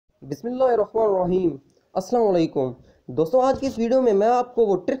बिस्मिल्लाहिर्रहमानिर्रहीम। अस्सलाम वालेकुम दोस्तों, आज की इस वीडियो में मैं आपको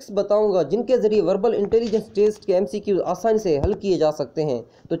वो ट्रिक्स बताऊंगा जिनके ज़रिए वर्बल इंटेलिजेंस टेस्ट के एमसीक्यू आसानी से हल किए जा सकते हैं।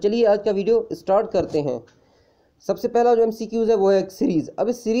 तो चलिए आज का वीडियो स्टार्ट करते हैं। सबसे पहला जो एमसीक्यूज़ है वो है एक सीरीज़। अब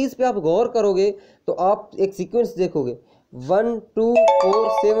इस सीरीज़ पे आप गौर करोगे तो आप एक सीक्वेंस देखोगे 1 2 4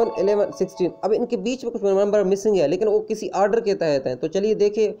 7 11 16। अब इनके बीच में कुछ नंबर मिसिंग है, लेकिन वो किसी आर्डर के तहत है। तो चलिए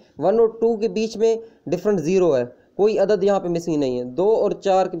देखिए, 1 और 2 के बीच में डिफरेंट ज़ीरो है, कोई अदद यहाँ पे मिसिंग नहीं है। 2 और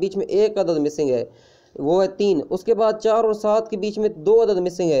 4 के बीच में एक अदद मिसिंग है, वो है 3। उसके बाद 4 और 7 के बीच में 2 अदद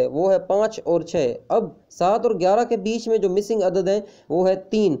मिसिंग है, वो है 5 और 6। अब 7 और 11 के बीच में जो मिसिंग अदद है वो है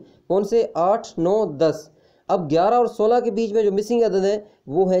 3। कौन से? 8 9 10। अब 11 और 16 के बीच में जो मिसिंग अदद है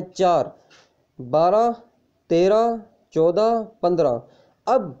वो है 4, 12 13 14 15।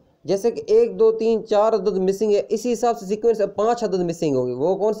 अब जैसे कि 1 2 3 4 अदद मिसिंग है, इसी हिसाब से सीक्वेंस 5 अदद मिसिंग होंगे।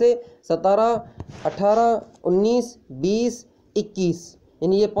 वो कौन से? 17 18 19 20 21,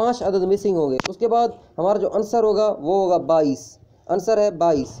 यानी ये 5 अदद मिसिंग होंगे। उसके बाद हमारा जो आंसर होगा वो होगा 22। आंसर है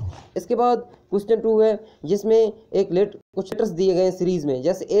 22। इसके बाद क्वेश्चन 2 है, जिसमें कुछ लेटर्स दिए गए हैं सीरीज़ में,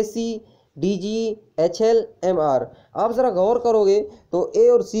 जैसे AC DG HL MR। आप ज़रा गौर करोगे तो A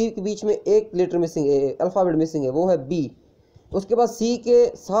और C के बीच में एक लेटर मिसिंग है, अल्फ़ाबेट मिसिंग है, वो है B। उसके बाद C के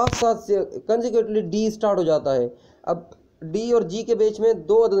साथ साथ से कंसेक्यूटिवली D स्टार्ट हो जाता है। अब D और G के बीच में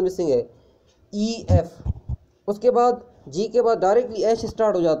 2 अदद मिसिंग है, EF। उसके बाद G के बाद डायरेक्टली H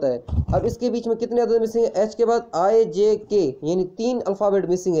स्टार्ट हो जाता है। अब इसके बीच में कितने अदद मिसिंग है? H के बाद IJK, यानी 3 अल्फ़ाबेट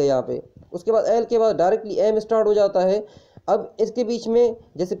मिसिंग है यहाँ पे। उसके बाद L के बाद डायरेक्टली M स्टार्ट हो जाता है। अब इसके बीच में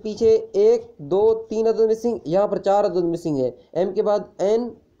जैसे पीछे 1 2 3 अदद मिसिंग, यहाँ पर 4 अदद मिसिंग है। M के बाद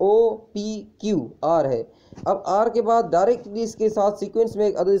NOPQ R है। अब R के बाद डायरेक्टली इसके साथ सीक्वेंस में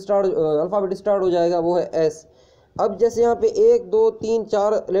एक अदद अल्फ़ाबेट स्टार्ट हो जाएगा, वो है S। अब जैसे यहाँ पे 1 2 3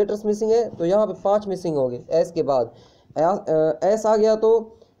 4 लेटर्स मिसिंग है, तो यहाँ पे 5 मिसिंग होंगे। S के बाद S आ गया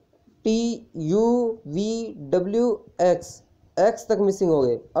तो TUVWX, X तक मिसिंग हो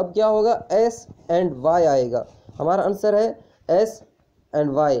गए। अब क्या होगा? S एंड Y आएगा। हमारा आंसर है S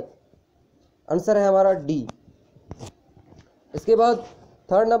एंड Y। आंसर है हमारा D। इसके बाद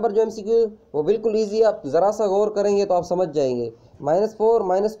थर्ड नंबर जो एमसीक्यू वो बिल्कुल इजी है, आप ज़रा सा गौर करेंगे तो आप समझ जाएंगे। -4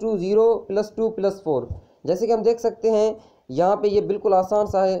 -2 0 +2 +4। जैसे कि हम देख सकते हैं यहाँ पे ये बिल्कुल आसान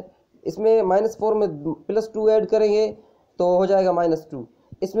सा है। इसमें -4 में +2 ऐड करेंगे तो हो जाएगा -2।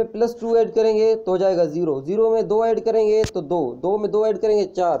 इसमें +2 ऐड करेंगे तो हो जाएगा 0। 0 में 2 ऐड करेंगे तो 2। 2 में 2 ऐड करेंगे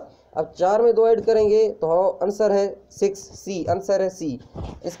 4। अब 4 में 2 ऐड करेंगे तो आंसर है 6C। आंसर है C।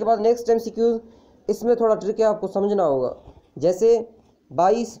 इसके बाद नेक्स्ट एमसीक्यू, इसमें थोड़ा ट्रिक है, आपको समझना होगा। जैसे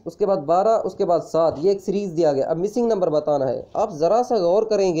 22, उसके बाद 12, उसके बाद 7, ये एक सीरीज़ दिया गया। अब मिसिंग नंबर बताना है। आप ज़रा सा गौर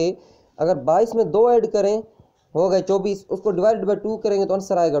करेंगे, अगर 22 में 2 ऐड करें हो गए 24, उसको डिवाइड बाई 2 करेंगे तो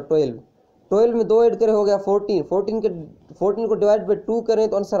आंसर आएगा 12। 12 में 2 ऐड करें हो गया 14। 14 को डिवाइड बाई 2 करें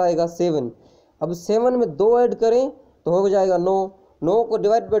तो आंसर आएगा 7। अब 7 में 2 ऐड करें तो हो जाएगा 9। 9 को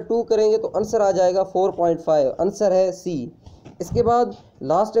डिवाइड बाई 2 करेंगे तो आंसर आ जाएगा 4.5। आंसर है C। इसके बाद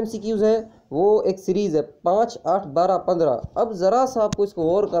लास्ट एमसीक्यूज़ है, वो एक सीरीज़ है 5 8 12 15। अब ज़रा सा आपको इसको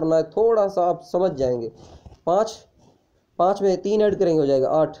गौर करना है, थोड़ा सा आप समझ जाएंगे। 5 में 3 ऐड करेंगे हो जाएगा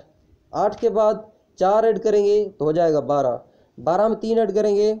 8। 8 के बाद 4 ऐड करेंगे तो हो जाएगा 12। 12 में 3 ऐड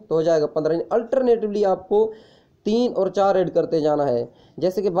करेंगे तो हो जाएगा 15। अल्टरनेटिवली आपको 3 और 4 ऐड करते जाना है।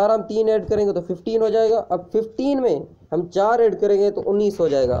 जैसे कि 12 में 3 ऐड करेंगे तो 15 हो जाएगा। अब 15 में हम 4 ऐड करेंगे तो 19 हो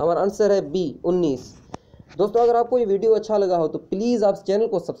जाएगा। हमारा आंसर है B 19। दोस्तों, अगर आपको ये वीडियो अच्छा लगा हो तो प्लीज़ आप चैनल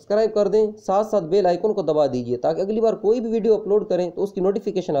को सब्सक्राइब कर दें, साथ साथ बेल आइकन को दबा दीजिए, ताकि अगली बार कोई भी वीडियो अपलोड करें तो उसकी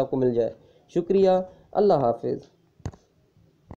नोटिफिकेशन आपको मिल जाए। शुक्रिया। अल्लाह हाफिज़।